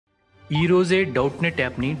ఈరోజే డౌట్నెట్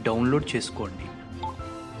యాప్ని డౌన్లోడ్ చేసుకోండి.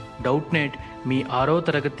 డౌట్నెట్ మీ 6వ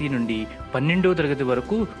తరగతి నుండి 12వ తరగతి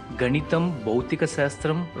వరకు గణితం, భౌతిక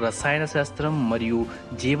శాస్త్రం, రసాయన శాస్త్రం మరియు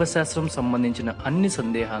జీవశాస్త్రం సంబంధించిన అన్ని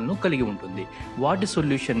సందేహాలను కలిగి ఉంటుంది. వాటి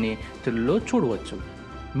సొల్యూషన్ని తెలుగులో చూడవచ్చు.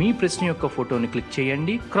 మీ ప్రశ్న యొక్క ఫోటోని క్లిక్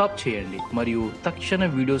చేయండి, క్రాప్ చేయండి మరియు తక్షణ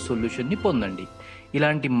వీడియో సొల్యూషన్ని పొందండి.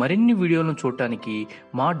 ఇలాంటి మరిన్ని వీడియోలను చూడటానికి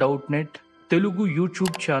మా Doubtnut Telugu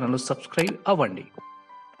YouTube channel subscribe అవ్వండి.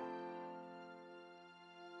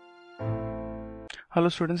 Hello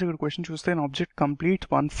students, ఇక్కడ క్వశ్చన్ చూస్తే an object completes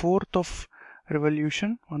 1/4 of a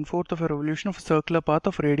revolution of a circular path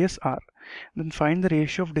of radius r. Then find the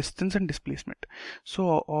ratio of distance and displacement. So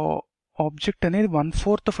object అనేది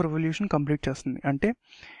 1/4 of a revolution కంప్లీట్ చేస్తుంది. అంటే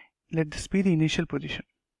let this be the initial position.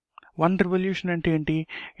 1 revolution అంటే ఏంటి?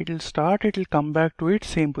 It will start, it will come back to its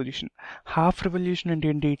same position. Half revolution అంటే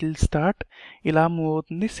ఏంటి? It will start, ఇలా move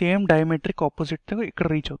అవుతుంది, same డయామెట్రిక్ opposite ఇక్కడ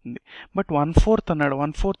రీచ్ అవుతుంది. బట్ 1/4 అన్నాడు.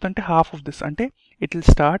 1/4 అంటే హాఫ్ ఆఫ్ దిస్. అంటే it will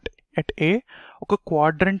start at a, ఒక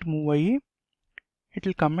క్వాడ్రంట్ మూవ్ అయ్యి it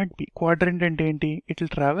will come at B. Quadrant అంటే ఏంటి? It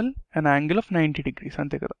will travel an angle of 90 degrees,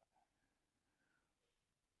 అంతే కదా.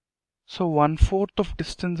 సో 1/4 ఆఫ్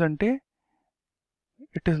డిస్టెన్స్ అంటే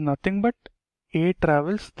it is nothing but A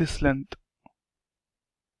travels this length.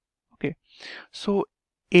 Okay, so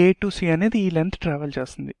A to C అనేది ఈ length travel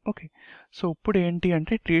చేస్తుంది. Okay, so ఇప్పుడు ఏంటి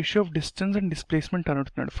అంటే ratio of distance and displacement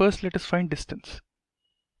అనుకుంటున్నాడు. First let us find distance.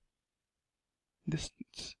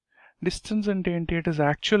 Distance అంటే ఏంటి? It is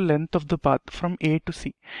actual length of the path from A to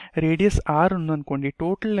C. Radius R ఉందనుకోండి,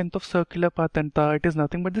 total length of circular path ఎంత? It is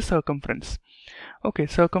nothing but the circumference. Okay,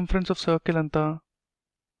 circumference of circle ఎంత?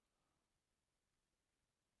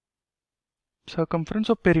 circumference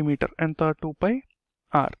of perimeter ఎంత?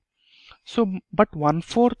 2πr. So but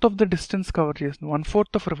 1/4 of the distance cover చేస్తుంది,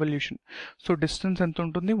 1/4 of revolution. So distance ఎంత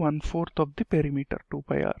ఉంటుంది? 1/4 of the perimeter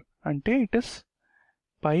 2πr. అంటే it is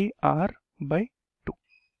πr/2.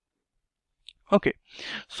 Okay,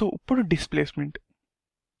 so ఇప్పుడు displacement.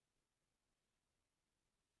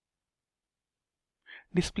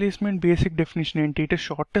 Displacement basic definition ఏంటి? It is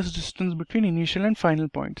shortest distance between initial and final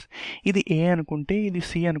points. ఇది ఏ అనుకుంటే, ఇది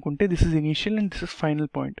C అనుకుంటే, this is initial and this is final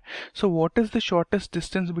point. So what is the shortest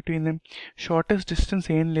distance between them? Shortest distance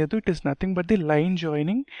ఏం లేదు, it is nothing but the line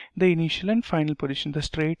joining the initial and final position, the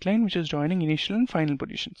straight line which is joining initial and final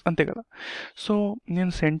positions, అంతే కదా. So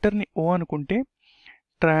నేను సెంటర్ని O అనుకుంటే,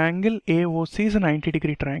 triangle AOC is a 90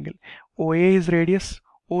 degree triangle. OA is radius,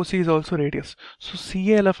 OC is also radius. So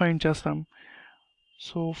CA ఎలా find చేస్తాం?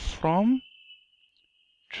 So from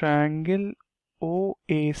triangle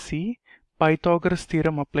OAC Pythagoras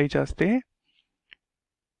theorem apply చేస్తే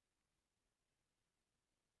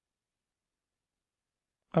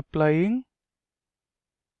applying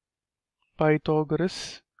Pythagoras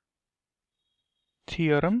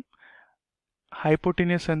theorem,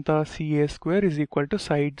 hypotenuse ఎంత? CA² is equal to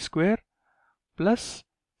side square plus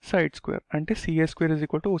side square. అంటే CA² is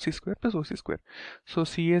equal to OC² plus OC². So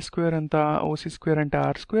CA² ఎంత? OC² అంటే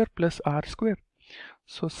R² plus R².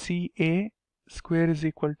 So CA² is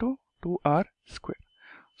equal to 2R².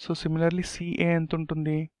 So similarly CA ఎంత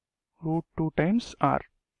ఉంటుంది? √2 times R.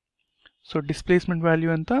 So displacement value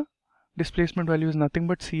ఎంత? Displacement value is nothing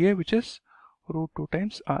but CA, which is √2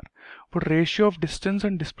 times R. ఇప్పుడు ratio of distance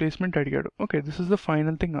and displacement అడిగాడు. Okay, this is the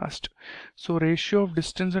final thing asked. So ratio of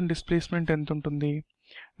distance and displacement ఎంత ఉంటుంది?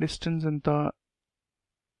 Distance ఎంత?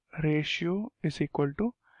 Ratio is equal to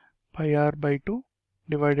πr/2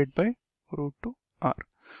 divided by √2 R.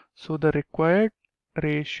 So the required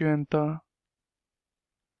ratio ఎంత?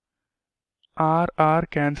 R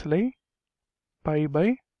cancel అయ్యి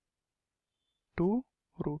π/2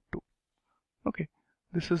 √2. Okay,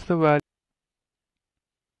 this is the value.